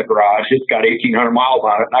that in the garage. It's got 1,800 miles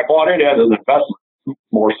on it. And I bought it as an investment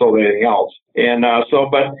more so than anything else. And but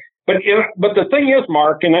the thing is,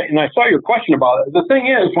 Mark, and I saw your question about it. The thing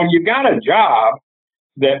is, when you got a job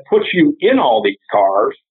that puts you in all these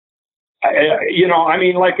cars,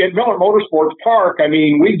 like at Miller Motorsports Park, I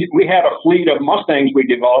mean, we had a fleet of Mustangs we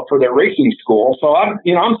developed for their racing school. So I'm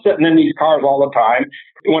sitting in these cars all the time.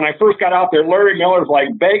 When I first got out there, Larry Miller's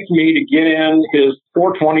begged me to get in his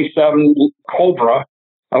 427 Cobra.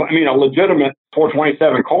 A legitimate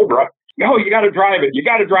 427 Cobra. Oh, you got to drive it. You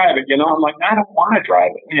got to drive it. I'm like, I don't want to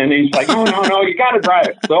drive it. And he's like, no, you got to drive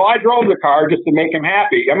it. So I drove the car just to make him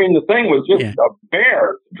happy. I mean, the thing was just a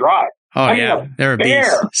bear to drive. Oh, they're a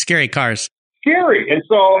beast. Scary cars. Scary. And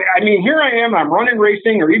so, here I am. I'm running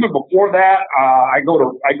racing, or even before that, I go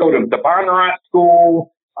to the Barnard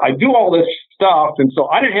School. I do all this stuff. And so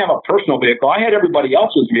I didn't have a personal vehicle. I had everybody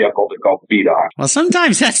else's vehicle to go beat on. Well,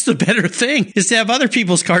 sometimes that's the better thing, is to have other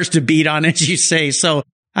people's cars to beat on, as you say. So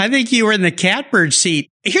I think you were in the catbird seat.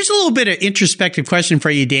 Here's a little bit of introspective question for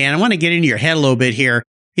you, Dan. I want to get into your head a little bit here.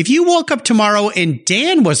 If you woke up tomorrow and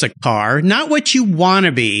Dan was a car, not what you want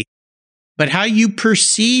to be, but how you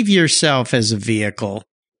perceive yourself as a vehicle,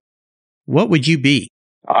 what would you be?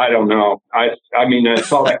 I don't know. I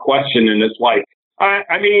saw that question, and it's like,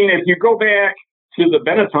 if you go back to the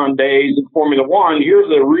Benetton days in Formula One, here's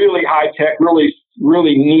a really high tech, really,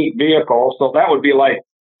 really neat vehicle. So that would be like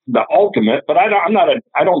the ultimate. But I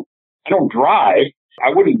don't drive. I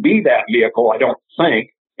wouldn't be that vehicle, I don't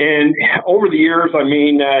think. And over the years, and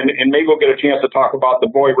maybe we'll get a chance to talk about the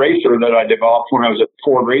Boy Racer that I developed when I was at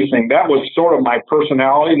Ford Racing. That was sort of my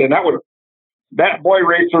personality. And that Boy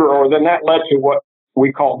Racer, or then that led to what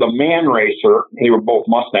we called the Man Racer. They were both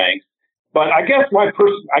Mustangs. But I guess my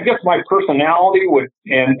personality would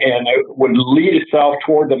lead itself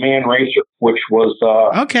toward the Man Racer, which was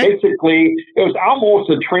basically, it was almost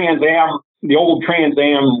a Trans Am, the old Trans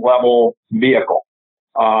Am level vehicle.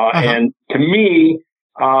 And to me,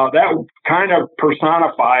 that kind of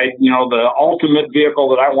personified, the ultimate vehicle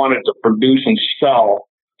that I wanted to produce and sell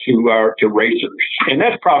to racers. And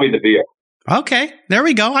that's probably the vehicle. Okay, there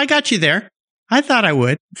we go. I got you there. I thought I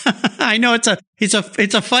would. I know it's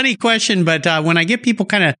a funny question, but when I get people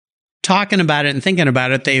kind of talking about it and thinking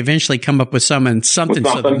about it, they eventually come up with something. So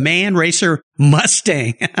the Man Racer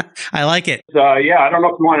Mustang. I like it. I don't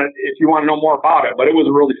know if you want to know more about it, but it was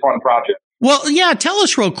a really fun project. Well, yeah, tell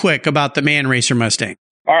us real quick about the Man Racer Mustang.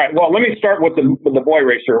 All right. Well, let me start with the Boy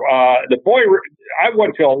Racer. I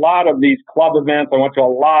went to a lot of these club events. I went to a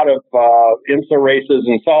lot of IMSA races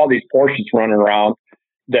and saw these Porsches running around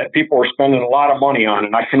that people were spending a lot of money on.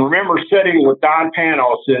 And I can remember sitting with Don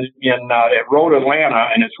Panos at Road Atlanta,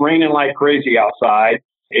 and it's raining like crazy outside.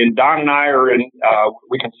 And Don and I are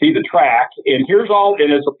we can see the track. And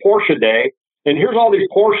it's a Porsche day. And here's all these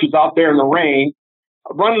Porsches out there in the rain,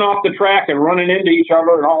 running off the track and running into each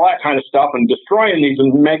other and all that kind of stuff and destroying these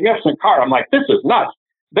magnificent cars. I'm like, this is nuts.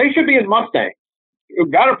 They should be in Mustang. We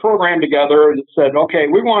got a program together that said, okay,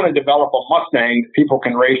 we want to develop a Mustang that people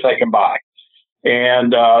can race, they can buy.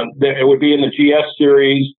 And it would be in the GS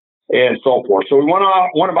series and so forth. So we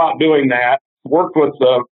went about doing that, worked with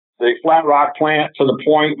the Flat Rock plant to the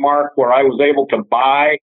point, Mark, where I was able to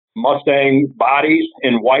buy Mustang bodies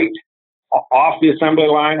in white off the assembly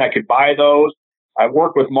line. I could buy those. I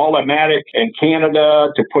worked with Multimatic in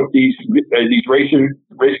Canada to put these race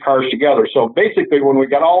cars together. So basically, when we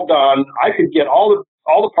got all done, I could get all the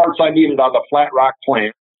parts I needed out of the Flat Rock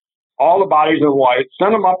plant, all the bodies in white,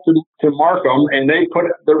 send them up to Markham, and they put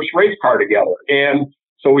their race car together. And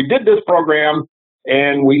so we did this program,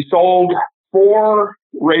 and we sold 4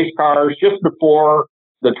 race cars just before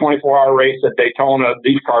the 24-hour race at Daytona.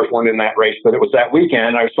 These cars weren't in that race, but it was that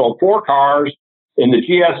weekend. I sold 4 cars in the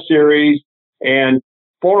GS series, and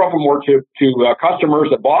 4 of them were to customers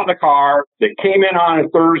that bought the car, that came in on a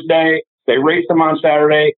Thursday, they raced them on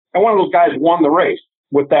Saturday, and one of those guys won the race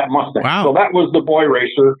with that Mustang. Wow. So that was the Boy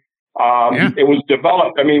Racer. It was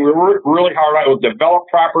developed. I mean, we worked really hard. It was developed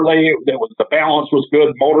properly. The balance was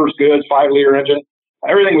good. Motor's good. 5-liter engine.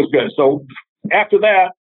 Everything was good. So after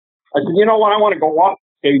that, I said, you know what? I want to go up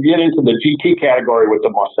and get into the GT category with the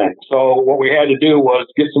Mustang. So what we had to do was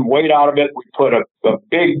get some weight out of it. We put a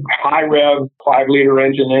big high rev 5-liter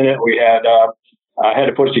engine in it. We had had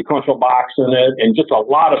to put a sequential box in it and just a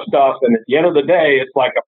lot of stuff. And at the end of the day, it's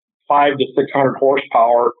like a 500 to 600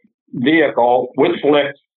 horsepower vehicle with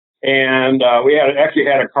slicks. And we actually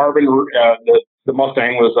had a carbon. The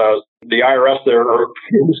Mustang was the IRS there. It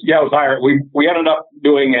was IRS. We ended up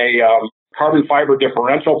doing a carbon fiber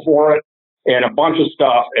differential for it and a bunch of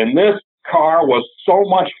stuff. And this car was so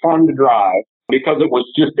much fun to drive because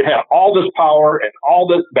it had all this power and all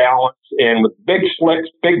this balance, and with big slicks,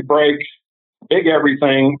 big brakes, big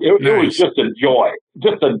everything. It was just a joy.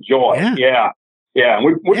 Just a joy. Yeah.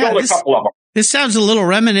 We built a couple of them. This sounds a little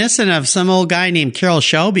reminiscent of some old guy named Carroll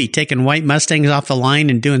Shelby taking white Mustangs off the line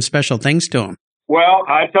and doing special things to them. Well,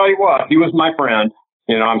 I tell you what, he was my friend.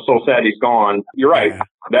 You know, I'm so sad he's gone. You're right.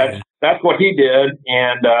 Yeah. That's what he did.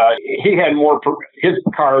 And he had his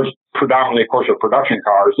cars predominantly, of course, are production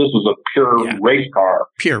cars. This was a pure race car.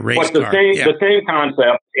 Pure race car. But the same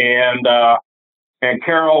concept. And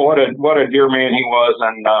Carroll, what a dear man he was.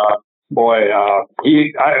 And I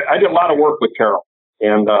did a lot of work with Carroll.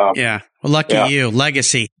 And well, lucky you.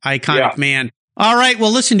 Legacy. Iconic man. All right.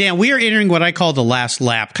 Well, listen, Dan, we are entering what I call the last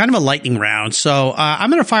lap, kind of a lightning round. So I'm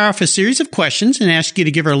going to fire off a series of questions and ask you to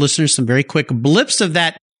give our listeners some very quick blips of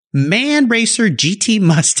that Man Racer GT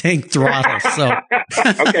Mustang throttle. So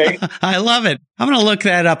okay. I love it. I'm going to look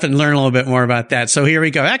that up and learn a little bit more about that. So here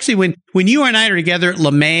we go. Actually, when you and I are together at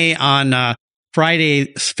LeMay on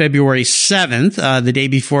Friday, February 7th, the day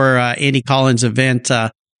before Andy Collins' event,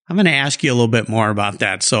 I'm going to ask you a little bit more about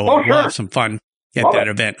that. So we'll have some fun at that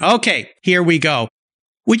event. Okay, here we go.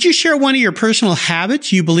 Would you share one of your personal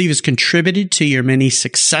habits you believe has contributed to your many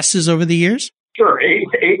successes over the years? Sure.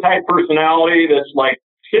 A-type personality that's like,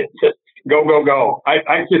 just go, go, go.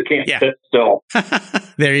 I just can't sit still.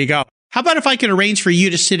 There you go. How about if I could arrange for you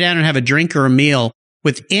to sit down and have a drink or a meal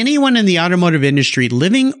with anyone in the automotive industry,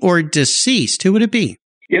 living or deceased? Who would it be?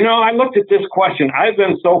 You know, I looked at this question. I've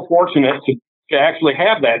been so fortunate to actually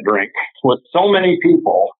have that drink with so many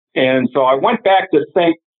people. And so I went back to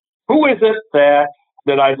think, who is it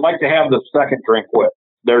that I'd like to have the second drink with?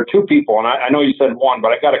 There are 2 people, and I know you said one,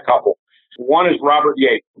 but I got a couple. One is Robert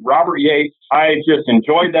Yates. Robert Yates, I just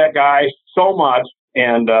enjoyed that guy so much,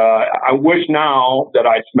 and I wish now that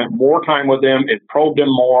I'd spent more time with him and probed him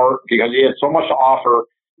more because he had so much to offer.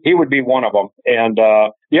 He would be one of them. And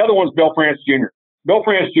the other one's Bill France Jr. Bill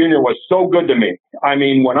France Jr. was so good to me. I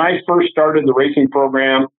mean, when I first started the racing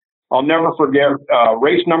program, I'll never forget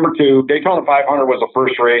race number 2. Daytona 500 was the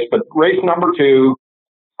first race, but race number 2,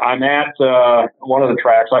 I'm at one of the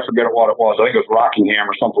tracks. I forget what it was. I think it was Rockingham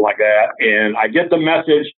or something like that. And I get the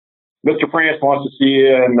message, Mr. France wants to see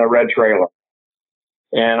you in the red trailer.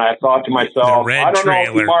 And I thought to myself, I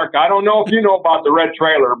don't know if you know about the red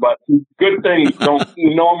trailer, but good things don't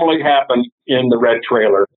normally happen in the red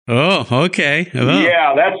trailer. Oh, okay. Oh.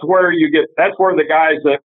 Yeah, that's where the guys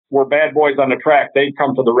that were bad boys on the track, they'd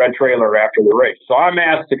come to the red trailer after the race. So I'm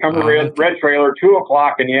asked to come to the red trailer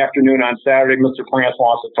 2:00 in the afternoon on Saturday. Mr. France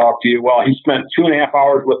wants to talk to you. Well, he spent 2.5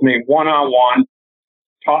 hours with me one-on-one,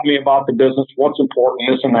 taught me about the business, what's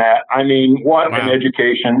important, this and that. I mean, what an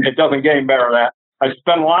education. It doesn't get any better than that. I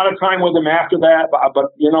spent a lot of time with him after that,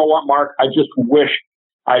 but you know what, Mark? I just wish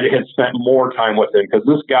I had spent more time with him because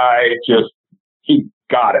this guy he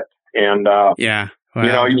got it. And, well,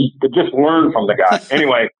 you know, you could just learn from the guy.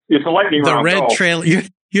 Anyway, it's a lightning round. The red trailer.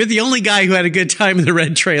 You're the only guy who had a good time in the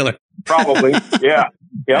red trailer. Probably. Yeah.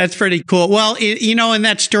 Yep. That's pretty cool. Well, you know, and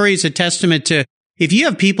that story is a testament to if you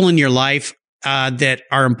have people in your life that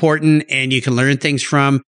are important and you can learn things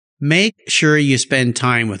from, make sure you spend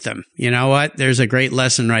time with them. You know what? There's a great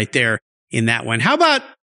lesson right there in that one. How about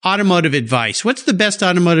automotive advice? What's the best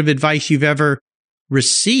automotive advice you've ever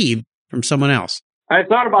received from someone else? I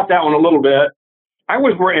thought about that one a little bit. I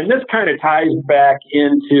was working, and this kind of ties back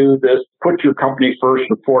into this, put your company first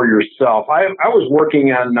before yourself. I was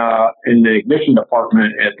working in the ignition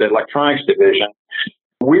department at the electronics division.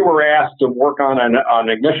 We were asked to work on an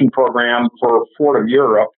ignition program for Ford of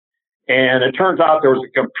Europe. And it turns out there was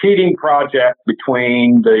a competing project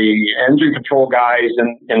between the engine control guys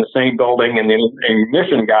in the same building and the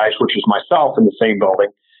ignition guys, which is myself, in the same building.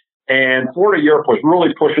 And Ford of Europe was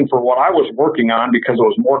really pushing for what I was working on because it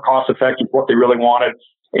was more cost effective, what they really wanted.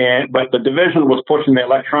 But the division was pushing the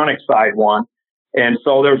electronic side one. And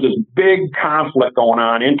so there was this big conflict going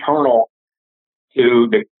on internal to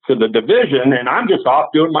the division, and I'm just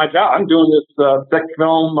off doing my job. I'm doing this thick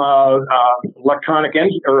film electronic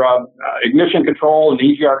engine or ignition control and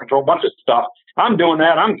EGR control, a bunch of stuff. I'm doing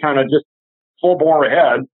that. I'm kind of just full bore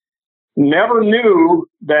ahead. Never knew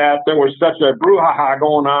that there was such a brouhaha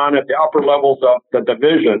going on at the upper levels of the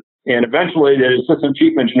division. And eventually, the assistant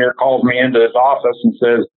chief engineer calls me into his office and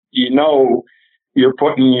says, "You're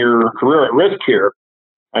putting your career at risk here."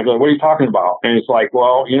 I go, "What are you talking about?" And it's like,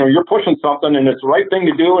 "Well, you're pushing something and it's the right thing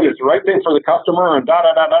to do and it's the right thing for the customer and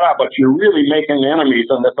but you're really making enemies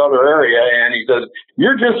in this other area." And he says,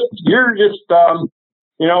 your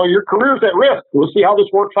career's at risk. We'll see how this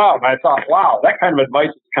works out. And I thought, wow, that kind of advice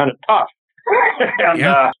is kind of tough. And,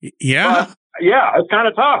 yeah. It's kind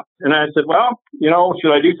of tough. And I said, well,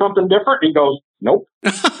 should I do something different? He goes, nope.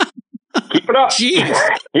 Keep it up.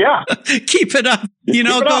 Jeez. Yeah. Keep it up. It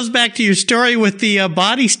goes back to your story with the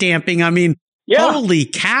body stamping. I mean, holy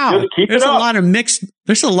cow. There's a lot of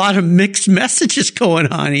mixed messages going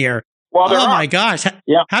on here. Well, my gosh.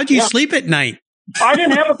 How'd you sleep at night? I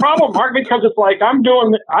didn't have a problem, Mark, because it's like I'm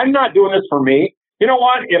not doing this for me. You know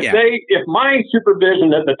what? If my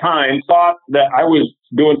supervision at the time thought that I was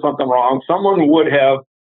doing something wrong, someone would have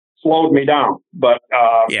slowed me down. But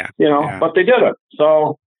but they didn't.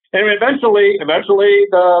 So and eventually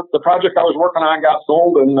the project I was working on got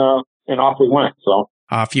sold and off we went. So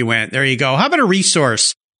off you went. There you go. How about a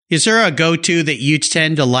resource? Is there a go-to that you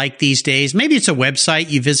tend to like these days? Maybe it's a website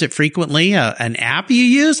you visit frequently, an app you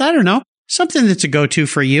use. I don't know. Something that's a go-to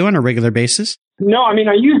for you on a regular basis. No, I mean,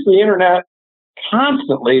 I use the internet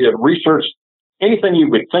constantly to research anything you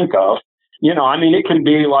would think of. It can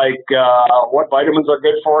be like what vitamins are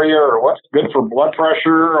good for you or what's good for blood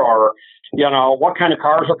pressure or, what kind of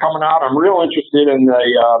cars are coming out. I'm real interested in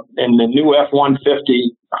the new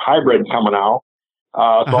F-150 hybrid coming out.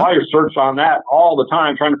 So I search on that all the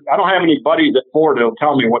time. I don't have any buddies at Ford that'll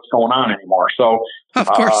tell me what's going on anymore. So of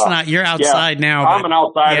course not. You're outside now. I'm an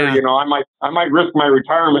outsider. Yeah. I might risk my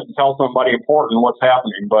retirement and tell somebody important what's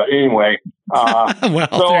happening. But anyway, I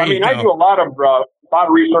do a lot of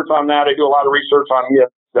research on that. I do a lot of research on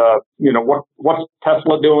what's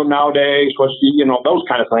Tesla doing nowadays. What's those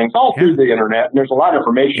kind of things all through the internet. And there's a lot of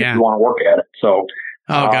information if you want to work at it. So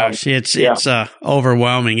gosh, it's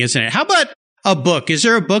overwhelming, isn't it? How about a book? Is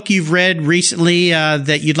there a book you've read recently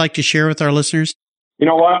that you'd like to share with our listeners? You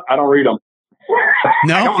know what? I don't read them.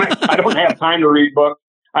 No? I don't have time to read books.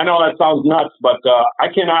 I know that sounds nuts, but I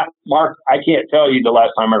can't tell you the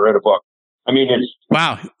last time I read a book. I mean,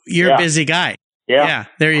 wow, you're a busy guy. Yeah.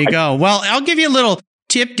 There you go. Well, I'll give you a little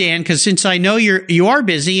tip, Dan, because since I know you are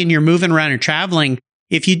busy and you're moving around and traveling,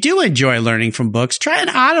 if you do enjoy learning from books, try an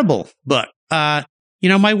Audible book.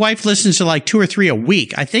 My wife listens to like 2 or 3 a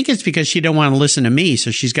week. I think it's because she don't want to listen to me, so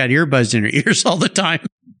she's got earbuds in her ears all the time.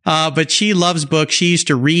 But she loves books. She used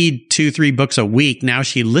to read 2-3 books a week. Now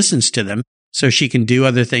she listens to them so she can do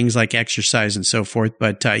other things like exercise and so forth.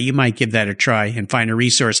 But you might give that a try and find a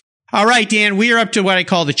resource. All right, Dan, we are up to what I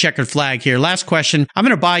call the checkered flag here. Last question. I'm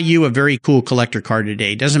going to buy you a very cool collector car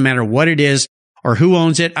today. Doesn't matter what it is or who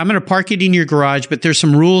owns it. I'm going to park it in your garage, but there's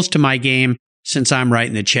some rules to my game since I'm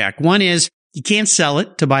writing the check. One is you can't sell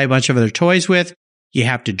it to buy a bunch of other toys with. You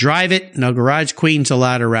have to drive it. No garage queens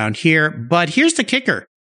allowed around here. But here's the kicker.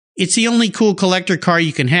 It's the only cool collector car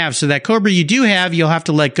you can have. So that Cobra you do have, you'll have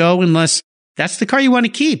to let go unless that's the car you want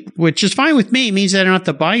to keep, which is fine with me. It means I don't have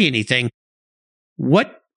to buy anything.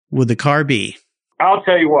 What would the car be? I'll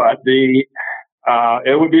tell you what.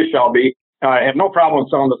 It would be a Shelby. I have no problem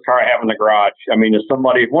selling this car I have in the garage. I mean, if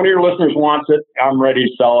one of your listeners wants it, I'm ready to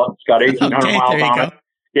sell it. It's got 1,800 miles on it.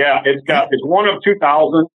 Yeah, it's one of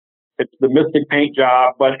 2,000. It's the Mystic paint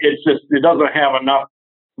job, but it doesn't have enough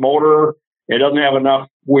motor. It doesn't have enough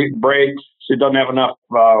brakes. It doesn't have enough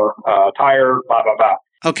tire, blah, blah, blah.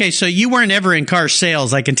 Okay, so you weren't ever in car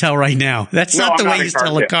sales, I can tell right now. That's not the way you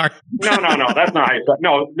sell a car. No, that's not.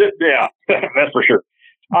 That's for sure.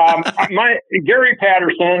 Gary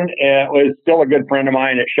Patterson was still a good friend of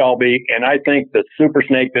mine at Shelby, and I think the Super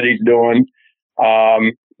Snake that he's doing,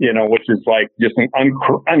 which is like just an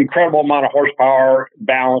incredible amount of horsepower,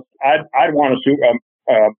 balance. I'd want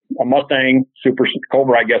a Mustang Super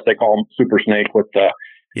Cobra, I guess they call them, Super Snake, with the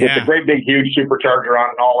great big huge supercharger on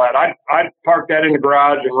and all that. I'd park that in the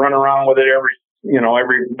garage and run around with it every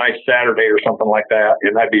nice Saturday or something like that,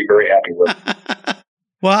 and I'd be very happy with it.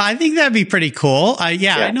 Well, I think that'd be pretty cool.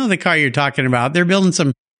 I know the car you're talking about. They're building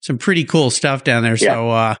some pretty cool stuff down there. So,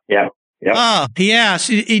 Oh, yeah.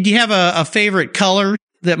 So, do you have a favorite color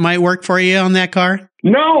that might work for you on that car?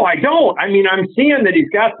 No, I don't. I mean, I'm seeing that he's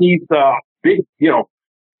got these big,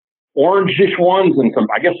 orangish ones and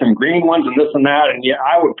some green ones and this and that. And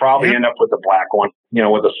I would probably end up with the black one,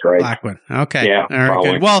 with a stripe. Black one. Okay. Yeah. All right,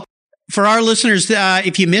 good. Well, for our listeners,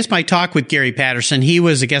 if you missed my talk with Gary Patterson, he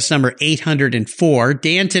was a guest number 804.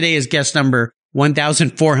 Dan today is guest number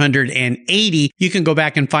 1,480. You can go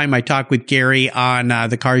back and find my talk with Gary on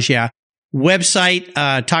the Cars Yeah website.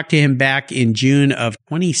 Talked to him back in June of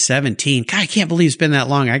 2017. God, I can't believe it's been that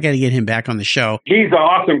long. I got to get him back on the show. He's an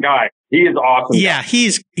awesome guy. He is awesome. Yeah,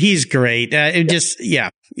 he's great.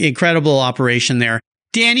 Incredible operation there.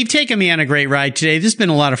 Dan, you've taken me on a great ride today. This has been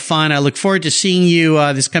a lot of fun. I look forward to seeing you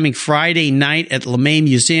this coming Friday night at LeMay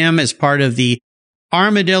Museum as part of the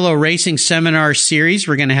Armadillo Racing Seminar Series.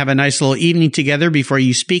 We're going to have a nice little evening together before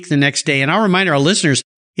you speak the next day. And I'll remind our listeners,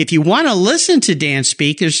 if you want to listen to Dan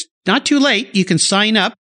speak, it's not too late. You can sign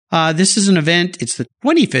up. This is an event. It's the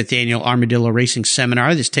 25th annual Armadillo Racing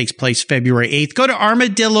Seminar. This takes place February 8th. Go to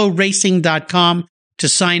armadilloracing.com to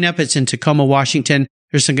sign up. It's in Tacoma, Washington.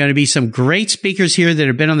 There's going to be some great speakers here that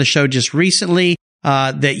have been on the show just recently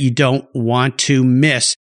that you don't want to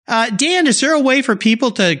miss. Dan, is there a way for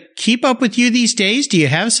people to keep up with you these days? Do you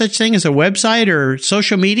have such thing as a website or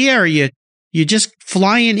social media, or are you just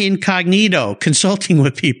flying incognito, consulting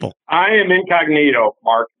with people? I am incognito,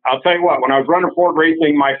 Mark. I'll tell you what, when I was running Ford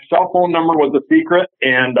Racing, my cell phone number was a secret.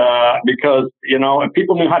 And because, and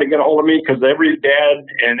people knew how to get a hold of me because every dad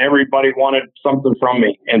and everybody wanted something from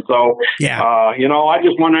me. And so, I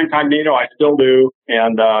just went incognito. I still do.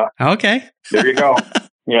 And okay, there you go.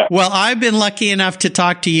 Yeah. Well, I've been lucky enough to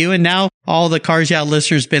talk to you, and now all the Cars Yeah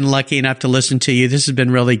listeners have been lucky enough to listen to you. This has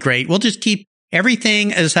been really great. We'll just keep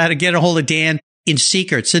everything as how to get a hold of Dan in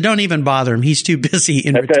secret. So don't even bother him. He's too busy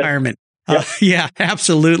in retirement. Yeah,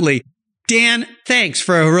 absolutely. Dan, thanks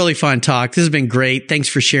for a really fun talk. This has been great. Thanks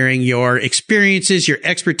for sharing your experiences, your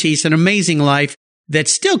expertise, an amazing life that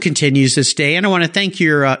still continues this day. And I want to thank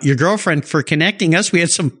your girlfriend for connecting us. We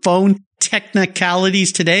had some phone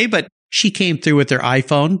technicalities today, but she came through with her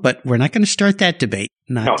iPhone, but we're not going to start that debate.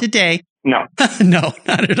 Not today. No. No,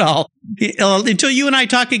 not at all. Until you and I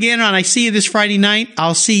talk again and I see you this Friday night,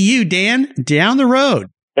 I'll see you, Dan, down the road.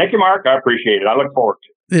 Thank you, Mark. I appreciate it. I look forward to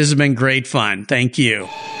it. This has been great fun. Thank you.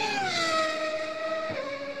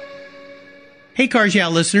 Hey, Cars Yeah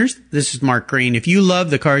listeners, this is Mark Green. If you love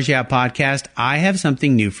the Cars Yeah podcast, I have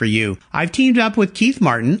something new for you. I've teamed up with Keith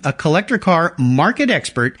Martin, a collector car market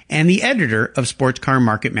expert and the editor of Sports Car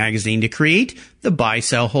Market Magazine, to create the Buy,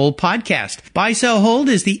 Sell, Hold podcast. Buy, Sell, Hold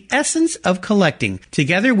is the essence of collecting.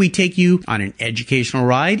 Together, we take you on an educational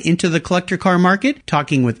ride into the collector car market,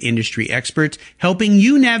 talking with industry experts, helping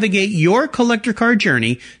you navigate your collector car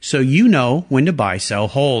journey so you know when to buy, sell,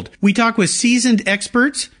 hold. We talk with seasoned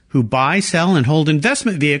experts who buy, sell, and hold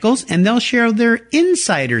investment vehicles, and they'll share their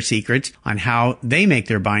insider secrets on how they make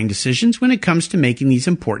their buying decisions when it comes to making these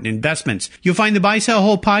important investments. You'll find the Buy, Sell,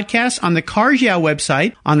 Hold podcast on the Cars Yeah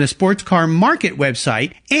website, on the Sports Car Market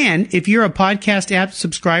website, and if you're a podcast app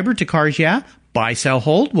subscriber to Cars Yeah, Buy, Sell,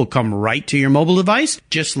 Hold will come right to your mobile device,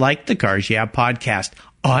 just like the Cars Yeah podcast.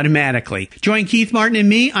 Automatically. Join Keith Martin and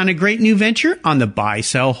me on a great new venture on the Buy,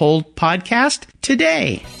 Sell, Hold podcast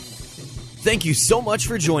today. Thank you so much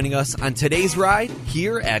for joining us on today's ride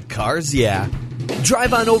here at Cars Yeah.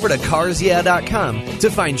 Drive on over to carsyeah.com to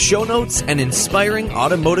find show notes and inspiring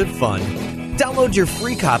automotive fun. Download your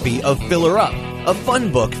free copy of Filler Up, a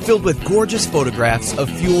fun book filled with gorgeous photographs of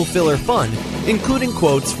fuel filler fun, including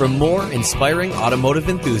quotes from more inspiring automotive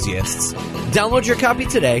enthusiasts. Download your copy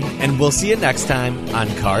today, and we'll see you next time on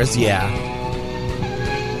Cars Yeah.